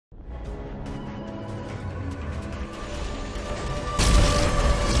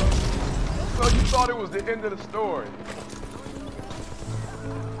thought it was the end of the story.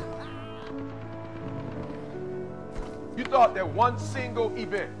 You thought that one single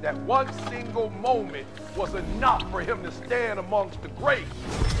event, that one single moment was enough for him to stand amongst the greats.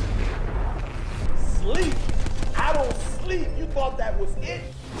 Sleep? I don't sleep. You thought that was it?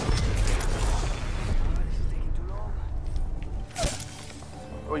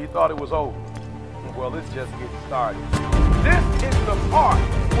 Or you thought it was over? Well, it's just getting started. This is the part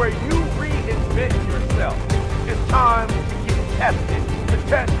where you reinvent yourself. It's time to get tested, to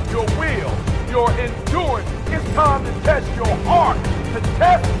test your will, your endurance. It's time to test your heart, to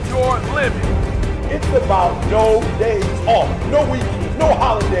test your limits. It's about no days off, no weekends, no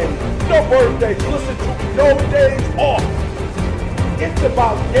holidays, no birthdays. Listen to me, no days off. It's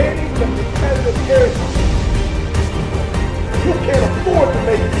about gaining the competitive edge. You can't afford to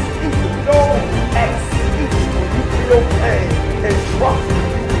make excuses. No excuses when you feel pain. And trust me,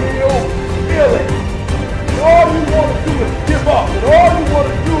 you feel it. And all you want to do is give up. And all you want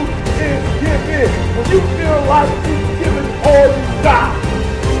to do is give in. When you feel like you've given all you got,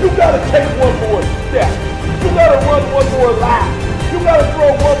 you got to take one more step. You got to run one more lap. You got to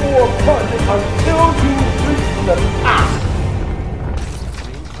throw one more punch until you reach the top.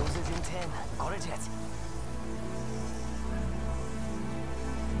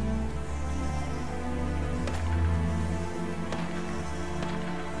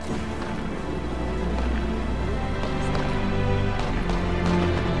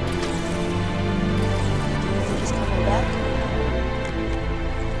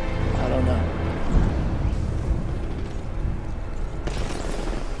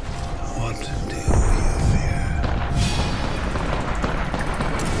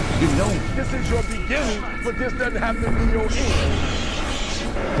 This is your beginning, but this doesn't have to be your end.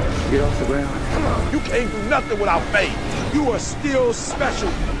 Get off the ground. You can't do nothing without faith. You are still special.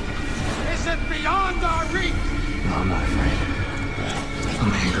 Is it beyond our reach? No, I'm not afraid.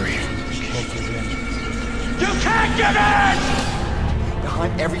 I'm angry. You can't give in!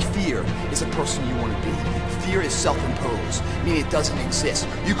 Behind every fear is a person you want to be. Fear is self-imposed, meaning it doesn't exist.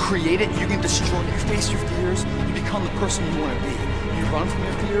 You create it, you can destroy it. You face your fears, you become the person you want to be. You run from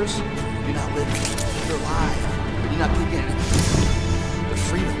your fears, you're not living. You're alive, but you're not taking it. The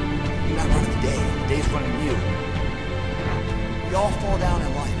freedom, you're not running the day. The day's running you. We all fall down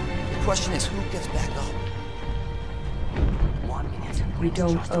in life. The question is, who gets back up? We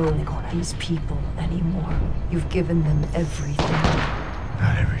don't own these people anymore. You've given them everything.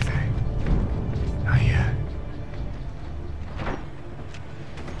 Not everything. Not yet.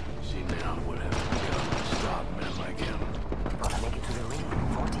 See now what happens to stop men like him. Gotta make it to the ring.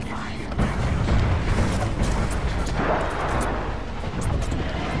 45.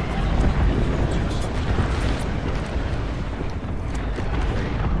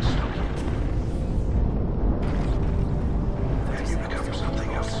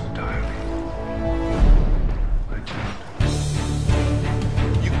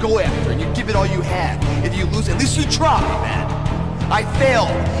 Go after and you give it all you have. If you lose, at least you try, man. I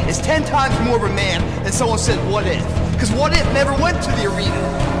failed. It's 10 times more of a man than someone said, what if? Because what if never went to the arena?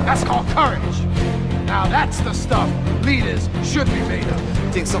 That's called courage. Now that's the stuff leaders should be made of.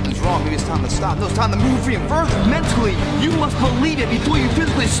 You think something's wrong, maybe it's time to stop. No, it's time to move reinversion. Mentally, you must believe it before you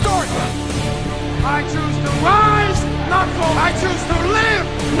physically start. I choose to rise, not fall. I choose to live,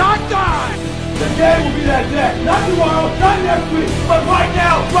 not die. The day will be that day. Not tomorrow, not next week, but right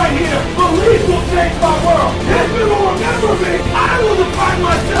now, right here. Belief will change my world. History will remember me. I will define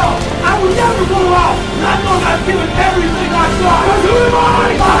myself. I will never go out. Not knowing I've given everything I've got. Because who am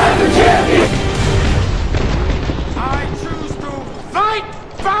I? I am the champion. I choose to fight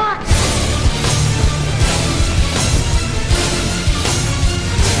back.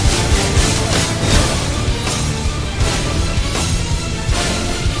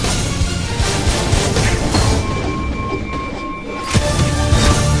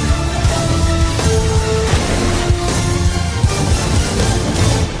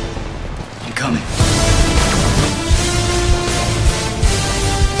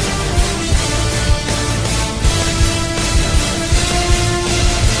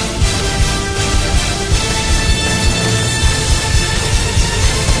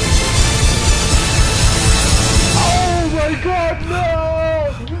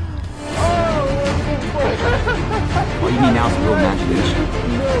 What you need now is real imagination.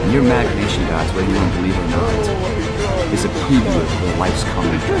 And your imagination, guys, whether you want to believe it or not, is a preview of life's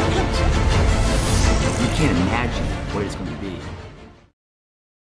coming attractions. You can't imagine what it's going to be.